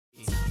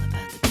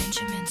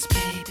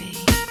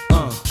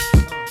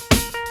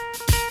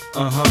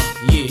Yeah.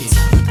 It's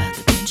all about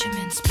the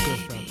Benjamins,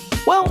 baby.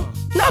 Well,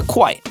 not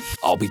quite.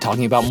 I'll be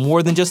talking about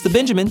more than just the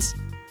Benjamins.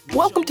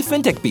 Welcome to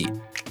FinTech Beat,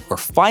 where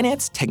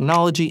finance,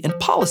 technology, and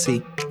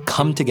policy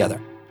come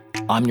together.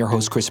 I'm your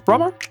host, Chris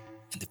Brummer,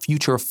 and the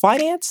future of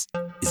finance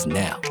is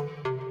now.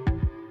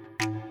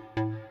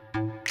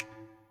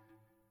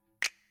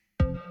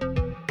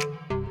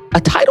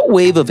 A tidal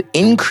wave of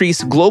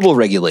increased global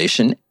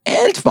regulation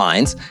and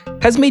fines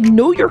has made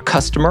Know Your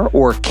Customer,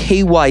 or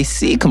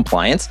KYC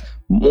compliance,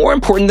 more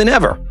important than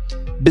ever.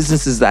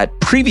 Businesses that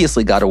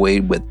previously got away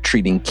with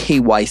treating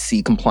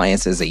KYC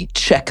compliance as a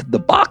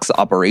check-the-box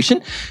operation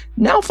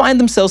now find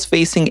themselves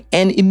facing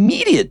an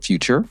immediate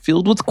future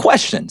filled with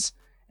questions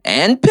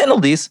and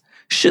penalties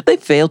should they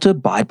fail to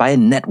abide by a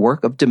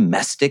network of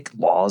domestic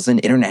laws and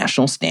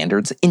international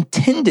standards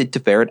intended to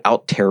ferret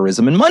out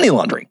terrorism and money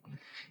laundering.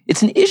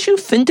 It's an issue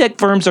fintech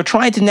firms are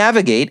trying to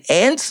navigate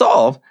and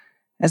solve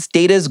as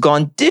data has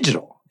gone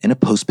digital in a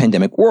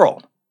post-pandemic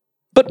world.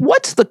 But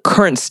what's the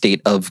current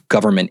state of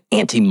government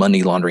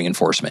anti-money laundering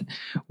enforcement?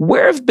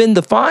 Where have been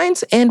the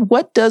fines, and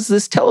what does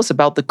this tell us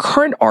about the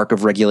current arc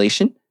of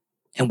regulation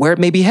and where it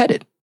may be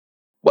headed?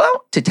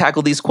 Well, to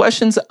tackle these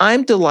questions,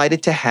 I'm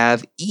delighted to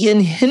have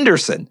Ian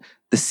Henderson,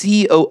 the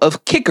CEO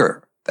of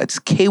Kyckr, that's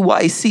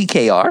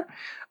KYCKR,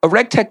 a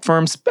regtech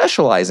firm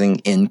specializing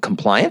in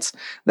compliance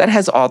that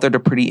has authored a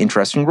pretty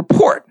interesting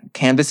report,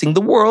 canvassing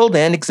the world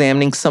and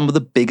examining some of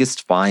the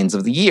biggest fines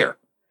of the year.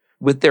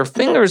 With their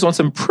fingers on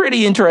some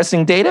pretty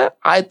interesting data,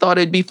 I thought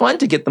it'd be fun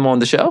to get them on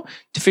the show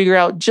to figure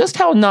out just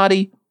how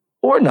naughty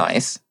or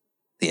nice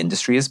the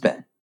industry has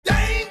been.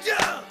 Danger!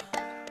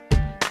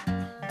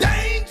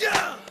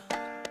 Danger!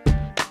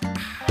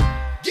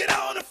 Get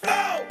on the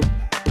floor!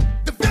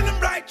 The feeling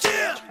right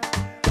here!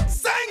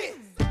 Sing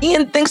it!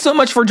 Ian, thanks so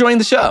much for joining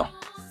the show.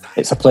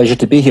 It's a pleasure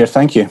to be here.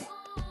 Thank you.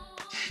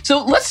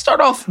 So let's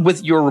start off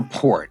with your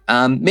report.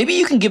 Maybe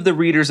you can give the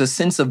readers a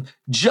sense of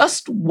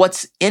just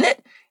what's in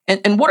it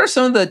and what are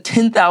some of the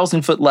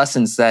 10,000-foot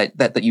lessons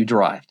that you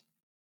derived?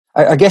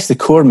 I guess the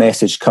core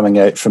message coming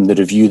out from the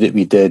review that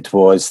we did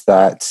was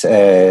that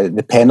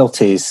the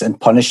penalties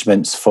and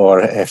punishments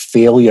for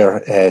failure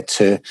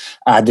to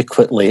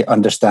adequately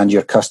understand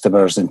your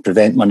customers and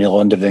prevent money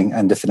laundering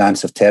and the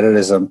finance of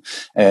terrorism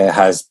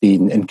has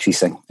been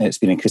increasing. It's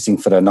been increasing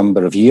for a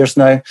number of years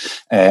now.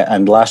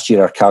 And last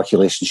year, our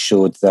calculations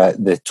showed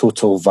that the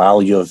total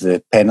value of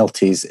the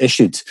penalties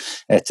issued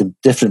to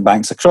different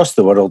banks across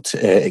the world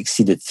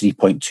exceeded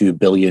 $3.2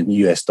 billion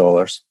US.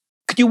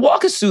 Could you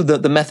walk us through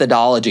the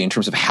methodology in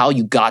terms of how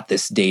you got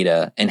this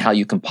data and how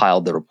you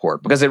compiled the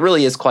report? Because it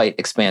really is quite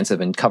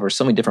expansive and covers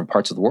so many different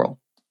parts of the world.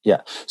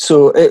 Yeah,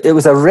 so it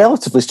was a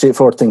relatively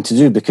straightforward thing to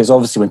do because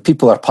obviously when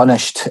people are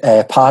punished,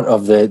 part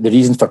of the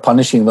reason for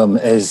punishing them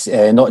is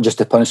not just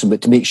to punish them, but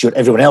to make sure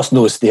everyone else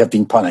knows they have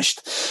been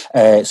punished.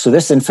 So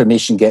this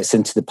information gets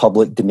into the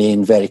public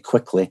domain very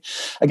quickly.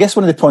 I guess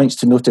one of the points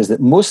to note is that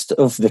most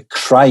of the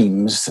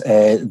crimes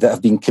that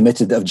have been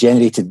committed that have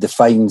generated the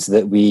fines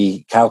that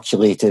we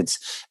calculated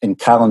in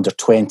calendar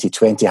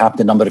 2020 happened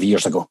a number of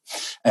years ago.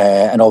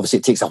 And obviously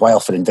it takes a while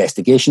for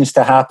investigations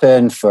to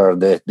happen, for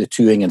the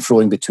toing and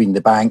froing between the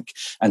bank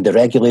and the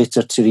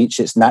regulator to reach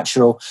its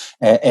natural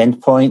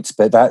endpoint,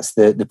 but that's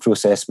the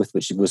process with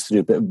which it goes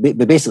through.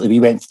 But basically, we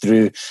went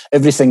through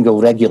every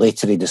single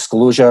regulatory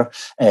disclosure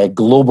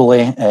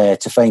globally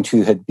to find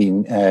who had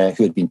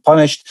been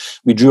punished.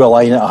 We drew a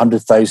line at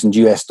 $100,000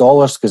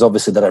 US because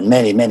obviously there are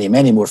many, many,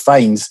 many more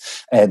fines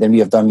than we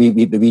have done.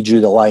 We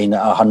drew the line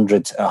at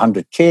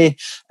 100K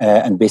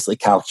and basically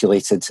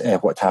calculated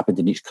what happened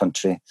in each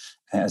country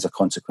as a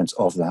consequence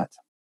of that.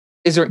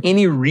 Is there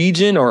any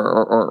region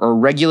or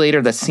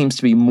regulator that seems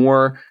to be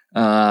more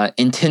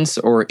intense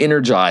or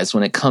energized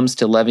when it comes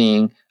to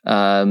levying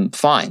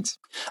fines?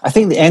 I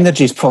think the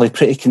energy is probably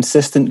pretty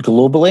consistent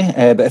globally,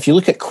 but if you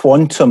look at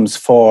quantums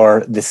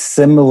for the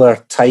similar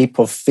type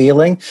of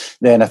failing,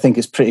 then I think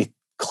it's pretty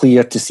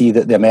clear to see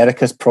that the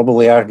Americas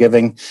probably are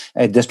giving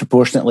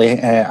disproportionately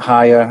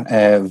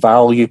higher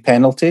value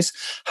penalties.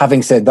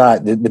 Having said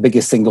that, the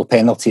biggest single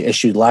penalty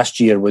issued last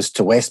year was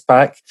to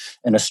Westpac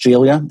in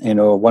Australia,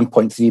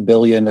 $1.3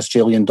 billion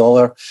Australian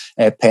dollar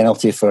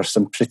penalty for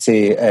some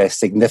pretty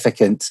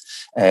significant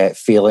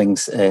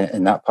failings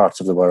in that part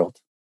of the world.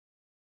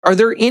 Are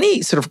there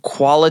any sort of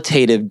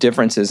qualitative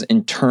differences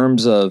in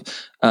terms of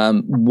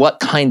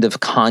what kind of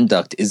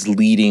conduct is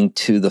leading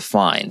to the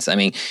fines? I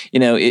mean,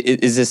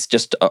 is this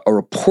just a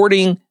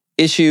reporting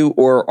issue,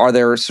 or are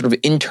there sort of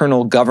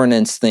internal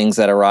governance things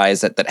that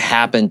arise that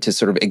happen to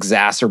sort of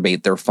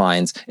exacerbate their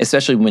fines,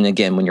 especially when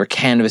you're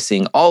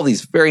canvassing all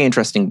these very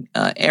interesting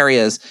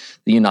areas,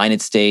 the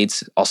United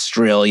States,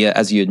 Australia,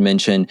 as you had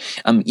mentioned,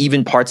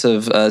 even parts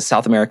of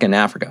South America and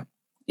Africa?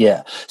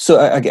 Yeah. So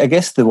I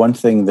guess the one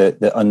thing that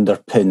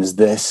underpins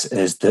this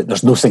is that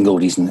there's no single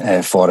reason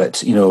for it.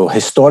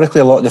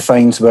 Historically, a lot of the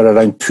fines were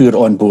around poor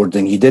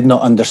onboarding. You did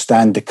not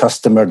understand the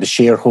customer, the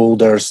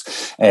shareholders,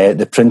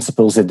 the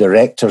principals, the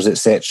directors,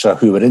 etc.,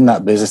 who were in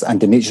that business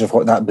and the nature of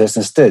what that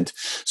business did.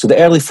 So the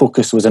early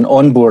focus was on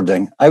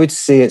onboarding. I would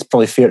say it's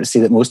probably fair to say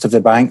that most of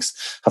the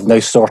banks have now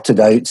sorted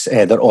out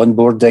their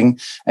onboarding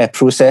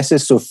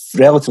processes. So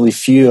relatively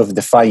few of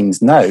the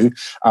fines now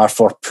are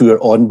for poor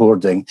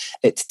onboarding.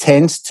 It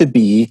tends to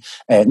be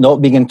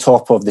not being on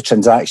top of the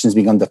transactions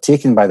being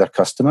undertaken by their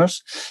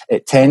customers.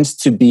 It tends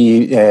to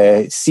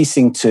be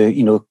ceasing to,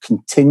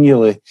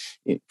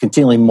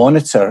 continually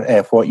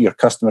monitor what your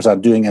customers are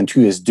doing and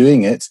who is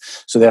doing it.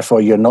 So therefore,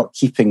 you're not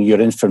keeping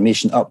your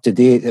information up to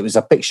date. It was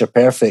a picture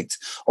perfect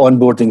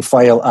onboarding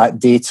file at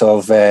date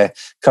of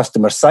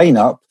customer sign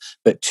up,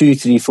 but 2,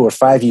 3, 4,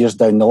 5 years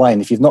down the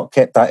line, if you've not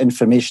kept that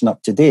information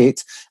up to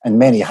date, and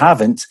many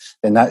haven't,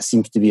 then that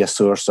seems to be a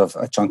source of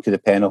a chunk of the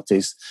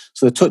penalties.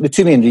 So the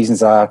two main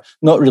reasons are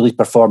not really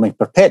performing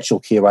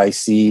perpetual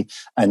KYC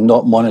and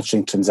not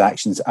monitoring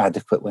transactions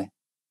adequately.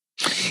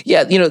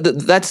 Yeah,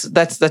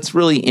 that's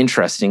really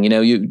interesting.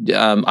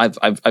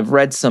 I've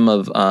read some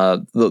of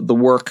the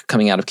work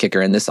coming out of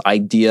Kicker and this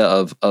idea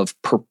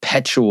of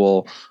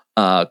perpetual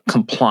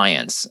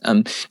compliance.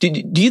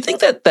 Do you think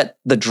that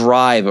the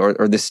drive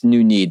or this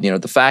new need,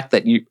 the fact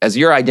that as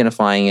you're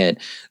identifying it,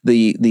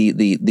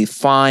 the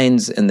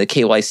fines and the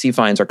KYC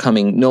fines are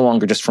coming no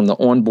longer just from the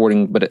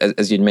onboarding, but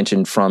as you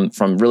mentioned, from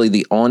really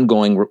the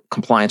ongoing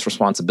compliance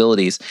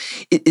responsibilities.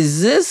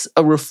 Is this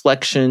a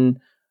reflection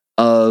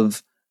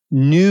of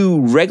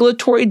new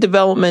regulatory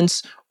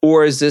developments,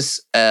 or is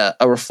this a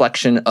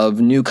reflection of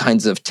new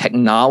kinds of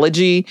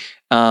technology,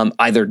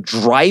 either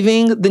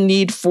driving the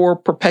need for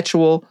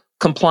perpetual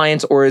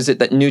compliance, or is it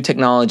that new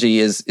technology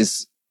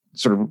is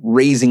sort of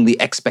raising the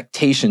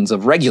expectations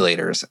of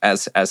regulators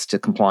as to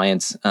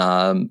compliance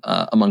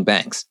among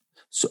banks?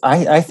 So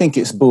I think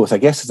it's both. I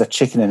guess it's a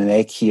chicken and an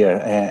egg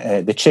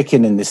here. The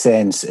chicken, in the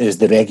sense, is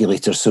the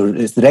regulator. So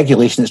it's the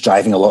regulation that's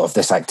driving a lot of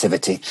this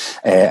activity.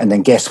 And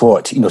then guess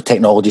what?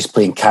 Technology is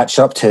playing catch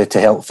up to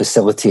help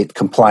facilitate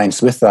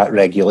compliance with that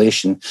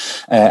regulation.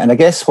 And I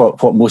guess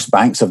what most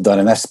banks have done,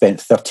 and I've spent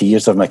 30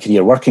 years of my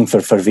career working for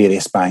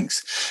various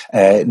banks,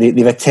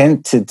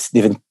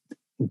 they've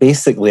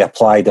basically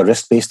applied a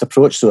risk-based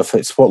approach. So if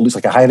it's what looks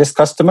like a high-risk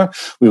customer,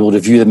 we will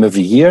review them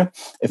every year.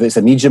 If it's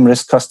a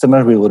medium-risk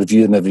customer, we will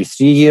review them every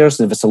 3 years.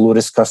 And if it's a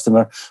low-risk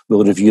customer,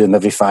 we'll review them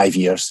every 5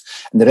 years.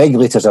 And the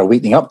regulators are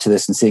waking up to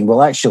this and saying,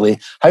 well, actually,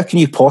 how can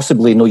you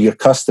possibly know your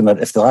customer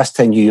if the last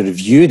time you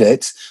reviewed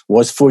it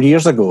was 4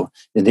 years ago?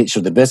 The nature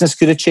of the business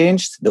could have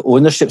changed. The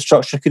ownership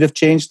structure could have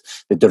changed.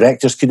 The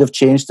directors could have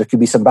changed. There could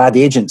be some bad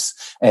agents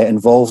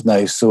involved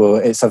now. So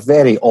it's a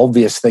very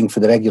obvious thing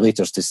for the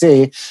regulators to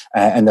say,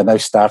 and they're now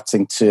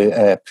starting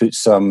to put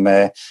some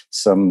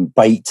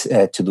bite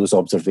to those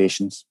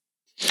observations.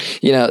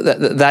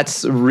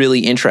 That's really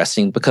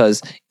interesting,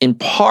 because in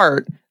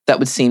part that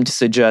would seem to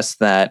suggest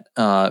that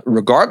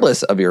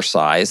regardless of your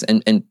size,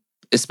 and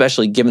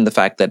especially given the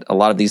fact that a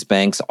lot of these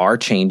banks are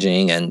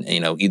changing, and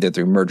either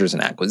through mergers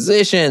and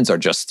acquisitions or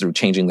just through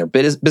changing their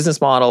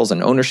business models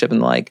and ownership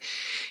and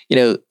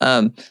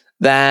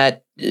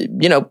that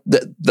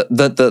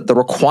the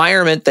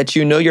requirement that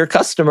your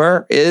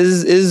customer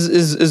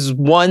is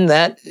one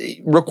that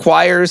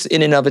requires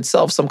in and of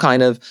itself some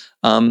kind of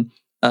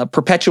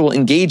perpetual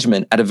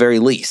engagement at a very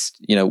least,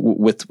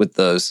 with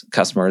those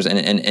customers, and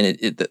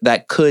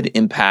that could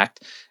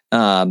impact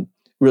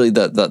really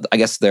the I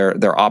guess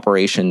their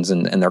operations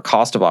and their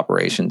cost of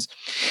operations.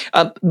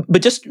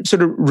 But just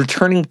sort of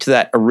returning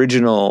to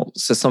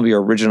some of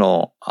your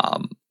original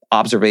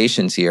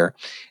observations here.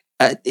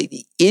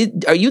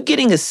 Are you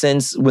getting a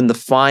sense when the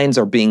fines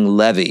are being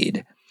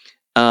levied,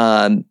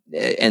 and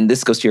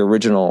this goes to your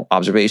original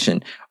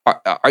observation,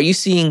 are you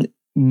seeing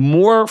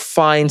more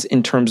fines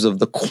in terms of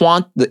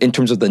in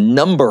terms of the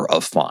number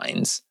of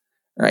fines,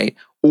 right?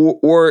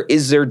 Or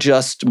is there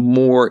just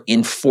more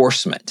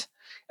enforcement?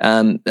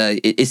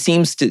 It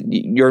seems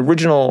your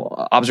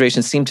original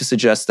observations seem to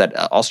suggest that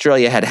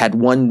Australia had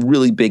one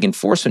really big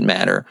enforcement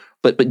matter,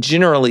 but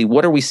generally,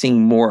 what are we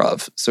seeing more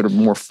of? Sort of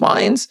more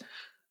fines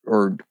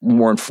or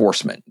more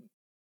enforcement?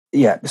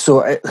 Yeah,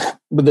 so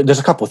there's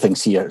a couple of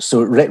things here.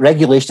 So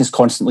regulation is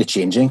constantly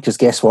changing, because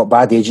guess what?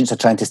 Bad agents are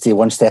trying to stay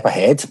one step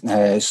ahead.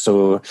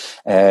 You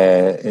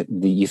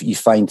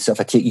find, so if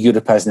I take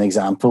Europe as an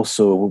example,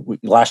 so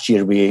last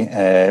year we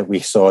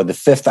saw the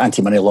 5th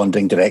anti-money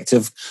laundering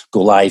directive go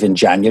live in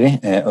January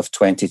of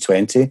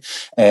 2020,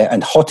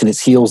 and hot in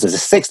its heels is the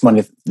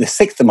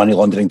 6th money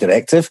laundering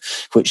directive,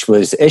 which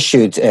was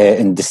issued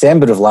in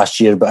December of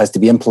last year, but has to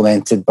be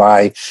implemented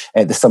by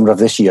the summer of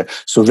this year.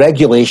 So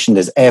regulation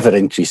is ever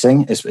increasing,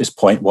 is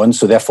point one.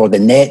 So therefore, the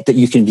net that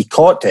you can be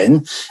caught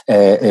in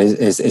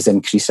is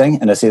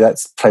increasing. And I say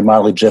that's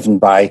primarily driven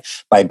by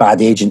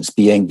bad agents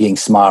being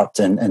smart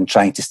and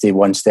trying to stay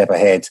one step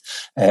ahead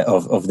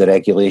of the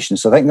regulation.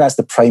 So I think that's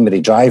the primary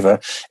driver.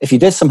 If you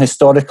did some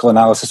historical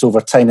analysis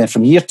over time, then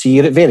from year to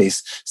year it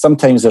varies.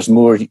 Sometimes there's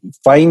more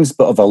fines,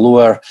 but of a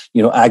lower,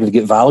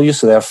 aggregate value.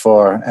 So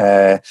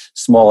therefore,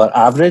 smaller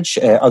average.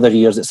 Other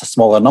years it's a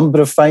smaller number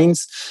of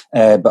fines,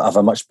 but of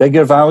a much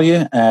bigger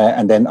value.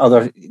 And then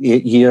other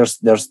years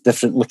there's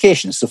different locations.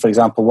 So, for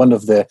example, one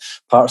of the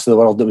parts of the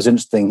world that was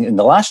interesting in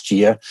the last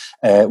year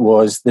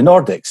was the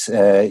Nordics.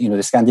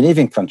 The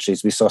Scandinavian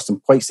countries. We saw some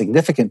quite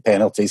significant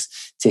penalties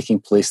taking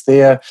place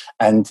there.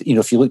 And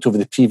if you looked over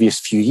the previous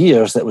few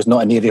years, that was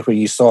not an area where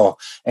you saw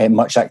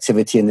much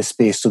activity in the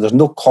space. So there's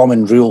no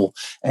common rule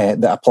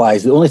that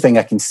applies. The only thing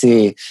I can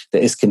say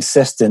that is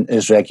consistent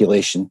is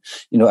regulation.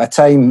 A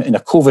time in a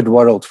COVID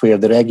world where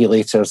the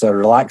regulators are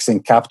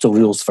relaxing capital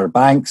rules for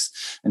banks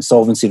and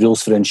solvency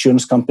rules for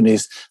insurance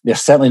companies, they're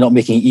certainly not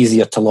making it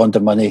easier to launder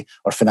money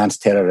or finance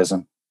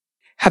terrorism.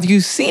 Have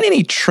you seen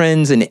any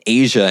trends in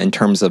Asia in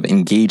terms of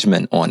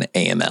engagement on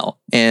AML?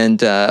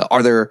 And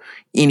are there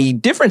any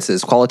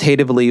differences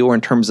qualitatively or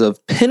in terms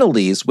of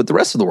penalties with the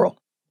rest of the world?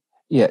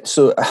 Yeah,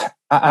 so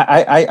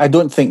I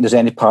don't think there's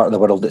any part of the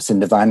world that's in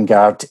the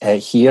vanguard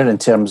here in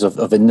terms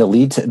of in the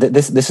lead.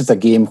 This is a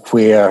game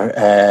where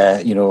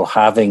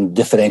having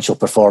differential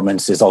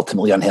performance is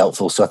ultimately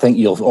unhelpful. So I think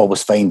you'll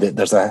always find that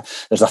there's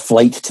a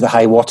flight to the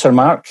high water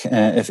mark,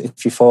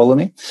 if you follow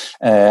me.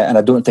 And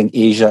I don't think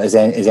Asia is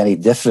any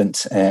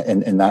different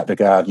in that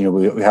regard.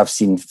 We have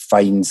seen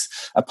fines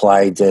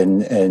applied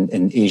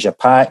in Asia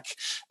Pac,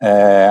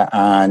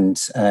 and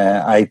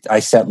I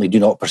certainly do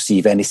not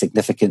perceive any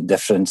significant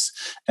difference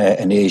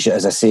in Asia.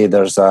 As I say,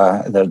 there's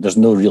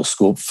no real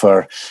scope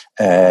for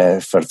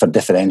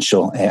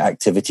differential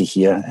activity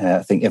here.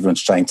 I think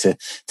everyone's trying to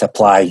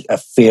apply a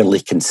fairly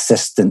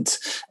consistent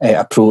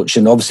approach,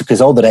 and obviously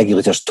because all the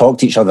regulators talk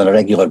to each other on a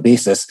regular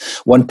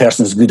basis, one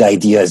person's good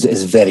idea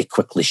is very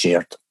quickly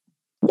shared.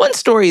 One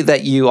story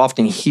that you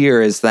often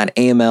hear is that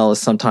AML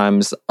is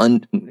sometimes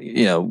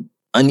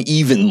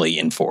unevenly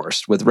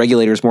enforced, with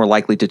regulators more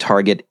likely to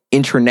target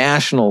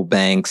international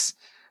banks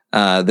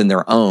than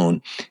their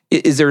own.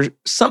 Is there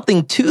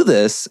something to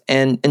this,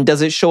 and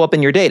does it show up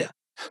in your data?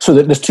 So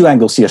there's two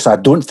angles here. So I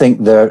don't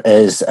think there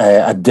is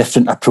a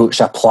different approach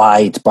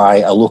applied by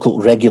a local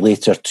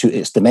regulator to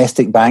its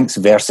domestic banks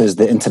versus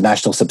the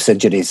international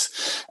subsidiaries.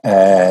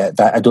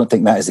 I don't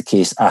think that is the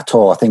case at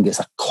all. I think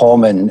it's a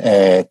common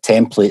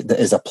template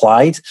that is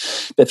applied.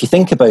 But if you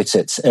think about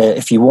it,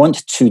 if you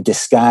want to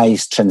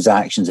disguise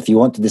transactions, if you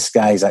want to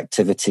disguise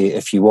activity,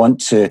 if you want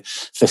to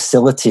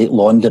facilitate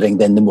laundering,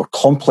 then the more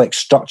complex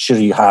structure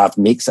you have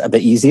makes it a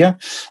bit easier.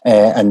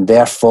 And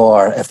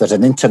therefore, if there's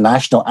an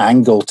international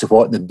angle to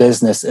what the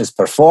business is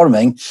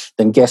performing,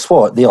 then guess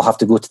what? They'll have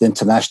to go to the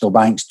international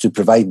banks to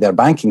provide their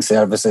banking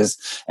services,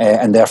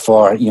 and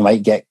therefore you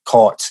might get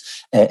caught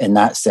in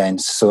that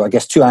sense. So I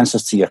guess two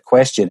answers to your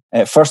question.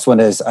 First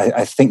one is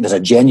I think there's a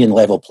genuine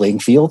level playing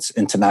field,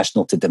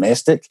 international to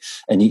domestic,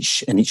 in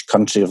each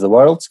country of the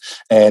world.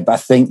 But I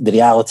think the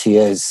reality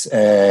is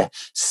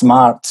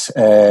smart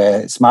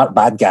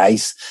bad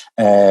guys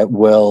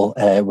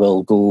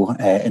will go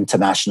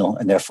international,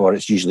 and therefore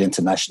it's usually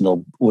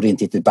international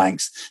orientated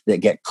banks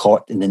that get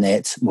caught in the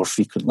net more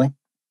frequently.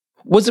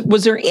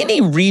 Was there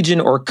any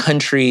region or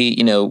country,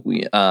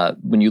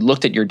 when you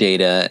looked at your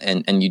data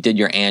and you did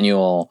your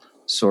annual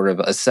sort of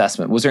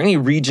assessment, was there any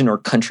region or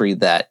country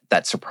that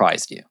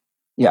surprised you?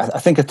 Yeah, I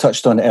think I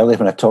touched on it earlier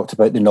when I talked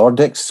about the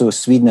Nordics. So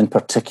Sweden in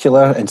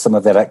particular, and some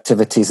of their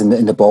activities in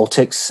the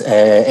Baltics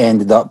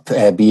ended up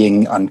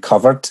being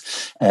uncovered.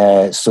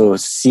 So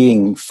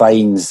seeing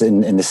fines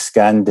in the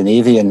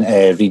Scandinavian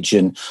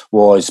region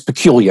was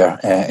peculiar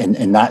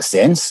in that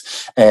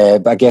sense.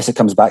 But I guess it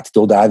comes back to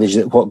the old adage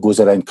that what goes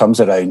around comes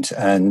around.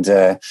 And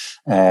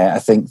I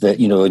think that,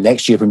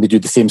 next year when we do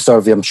the same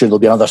survey, I'm sure there'll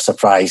be another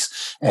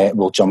surprise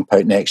will jump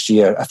out next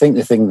year. I think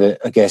the thing that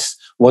I guess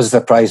was a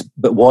surprise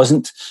but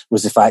wasn't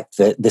was the fact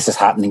that this is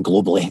happening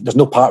globally. There's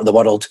no part of the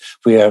world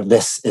where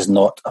this is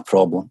not a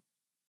problem.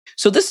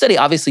 So this study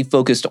obviously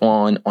focused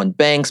on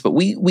banks, but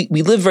we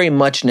live very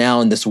much now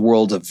in this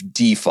world of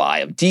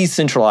DeFi, of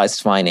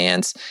decentralized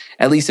finance.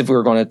 At least if we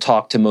were going to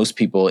talk to most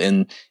people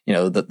in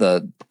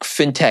the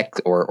fintech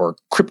or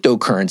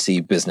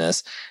cryptocurrency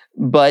business.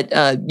 But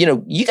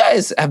you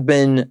guys have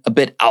been a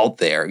bit out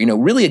there,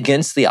 really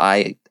against the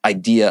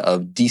idea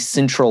of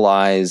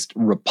decentralized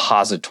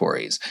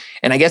repositories.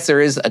 And I guess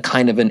there is a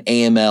kind of an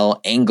AML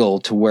angle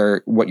to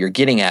what you're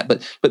getting at.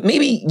 But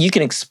maybe you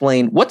can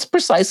explain what's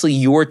precisely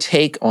your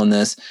take on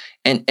this,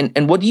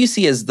 and what do you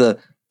see as the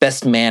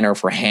best manner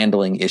for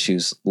handling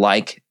issues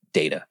like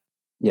data?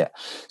 Yeah,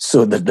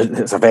 so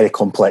it's a very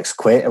complex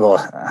question. Well,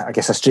 I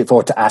guess a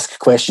straightforward to ask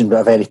question, but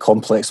a very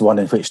complex one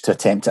in which to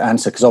attempt to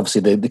answer, because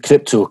obviously the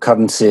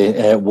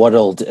cryptocurrency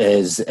world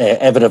is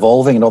ever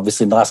evolving, and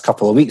obviously in the last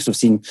couple of weeks we've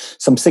seen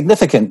some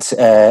significant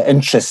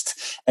interest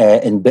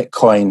in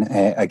Bitcoin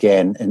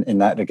again in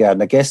that regard.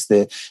 And I guess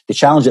the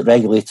challenge that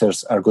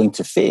regulators are going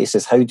to face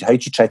is how do you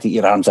try to get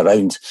your arms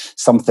around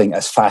something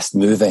as fast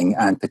moving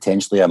and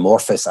potentially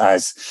amorphous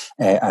as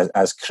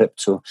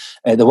crypto.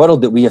 The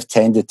world that we have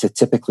tended to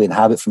typically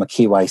inhabit from a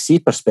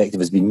KYC perspective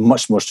has been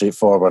much more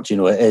straightforward. It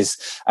is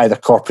either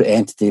corporate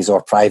entities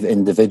or private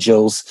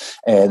individuals.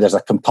 There's a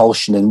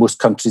compulsion in most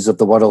countries of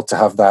the world to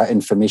have that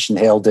information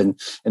held in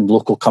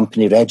local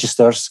company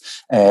registers,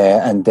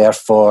 and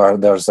therefore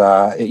there's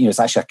it's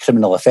actually a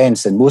criminal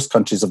offence in most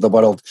countries of the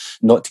world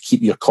not to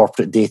keep your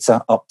corporate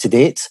data up to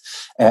date.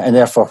 And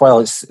therefore, while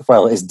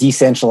it is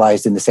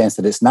decentralised in the sense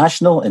that it's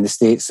national, in the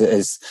States it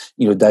is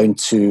down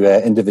to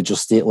individual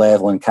state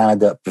level, in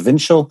Canada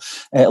provincial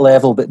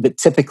level, but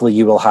typically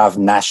you will have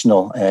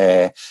national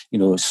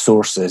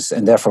sources,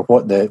 and therefore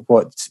what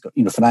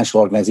financial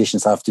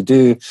organisations have to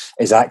do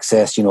is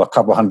access a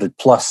couple of hundred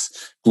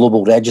plus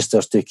global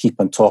registers to keep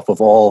on top of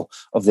all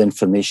of the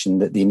information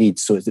that they need.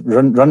 So it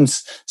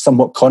runs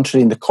somewhat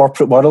contrary in the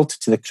corporate world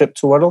to the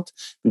crypto world,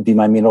 would be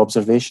my main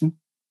observation.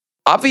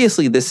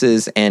 Obviously, this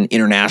is an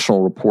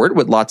international report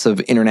with lots of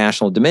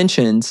international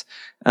dimensions.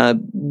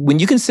 When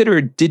you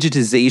consider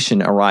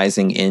digitization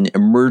arising in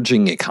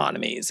emerging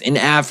economies, in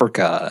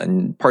Africa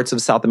and parts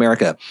of South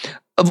America,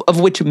 of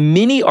which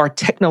many are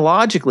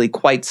technologically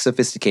quite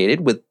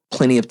sophisticated with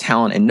plenty of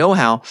talent and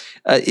know-how,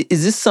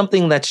 is this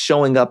something that's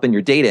showing up in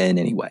your data in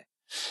any way?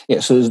 Yeah,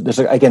 so there's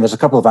a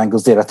couple of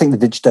angles there. I think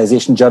the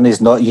digitization journey is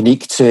not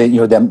unique to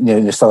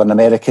the Southern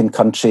American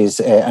countries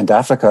and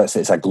Africa.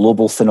 It's a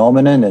global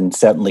phenomenon, and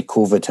certainly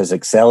COVID has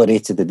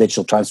accelerated the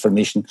digital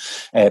transformation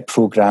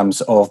programs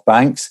of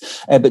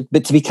banks.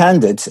 But to be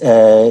candid,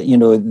 an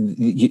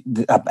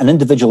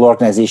individual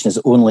organization is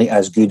only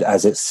as good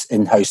as its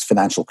in-house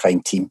financial crime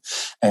team,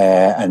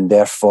 and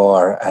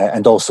therefore,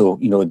 and also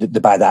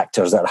the bad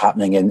actors that are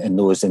happening in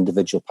those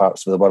individual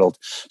parts of the world.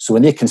 So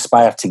when they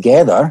conspire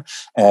together,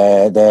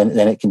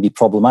 then it can be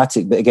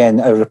problematic. But again,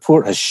 our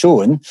report has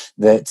shown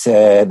that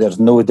there's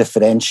no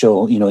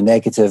differential,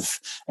 negative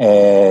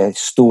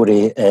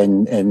story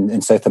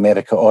in South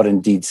America or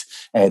indeed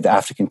the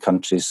African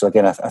countries. So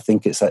again, I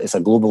think it's a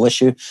global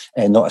issue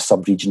and not a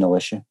sub-regional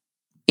issue.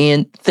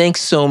 Ian,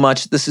 thanks so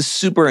much. This is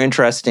super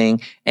interesting,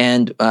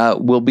 and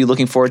we'll be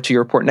looking forward to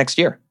your report next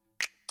year.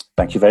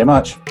 Thank you very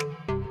much.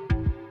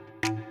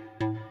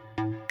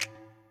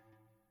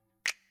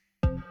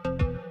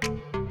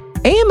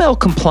 AML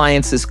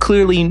compliance is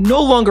clearly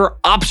no longer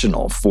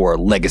optional for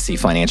legacy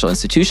financial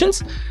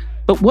institutions,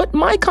 but what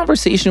my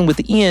conversation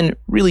with Ian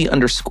really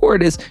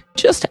underscored is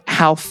just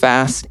how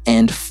fast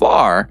and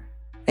far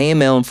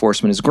AML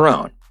enforcement has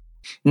grown.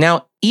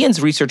 Now,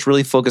 Ian's research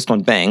really focused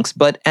on banks,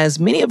 but as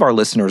many of our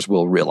listeners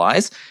will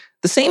realize,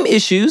 the same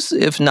issues,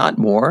 if not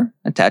more,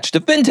 attach to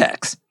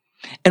fintechs.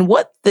 And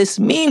what this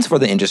means for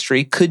the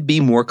industry could be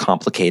more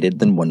complicated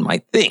than one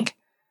might think.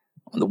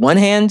 On the one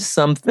hand,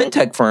 some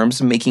fintech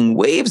firms making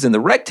waves in the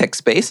regtech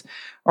space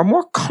are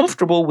more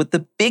comfortable with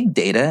the big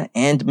data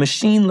and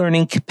machine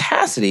learning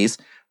capacities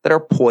that are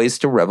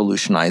poised to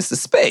revolutionize the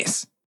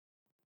space.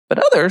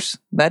 But others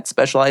that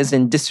specialize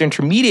in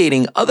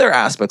disintermediating other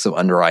aspects of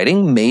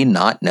underwriting may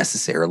not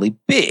necessarily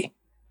be,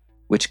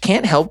 which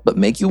can't help but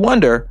make you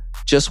wonder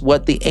just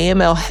what the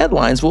AML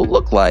headlines will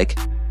look like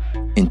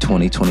in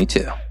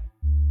 2022.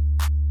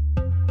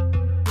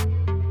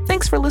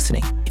 Thanks for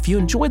listening. If you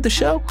enjoyed the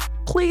show,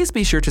 please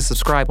be sure to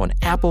subscribe on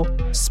Apple,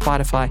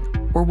 Spotify,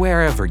 or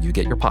wherever you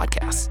get your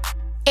podcasts.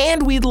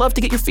 And we'd love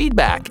to get your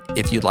feedback.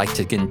 If you'd like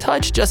to get in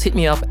touch, just hit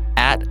me up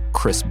at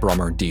Chris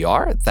Brummer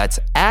DR. That's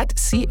at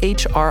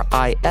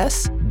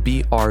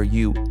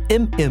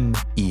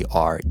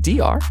ChrisBrummer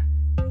DR.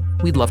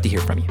 We'd love to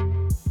hear from you.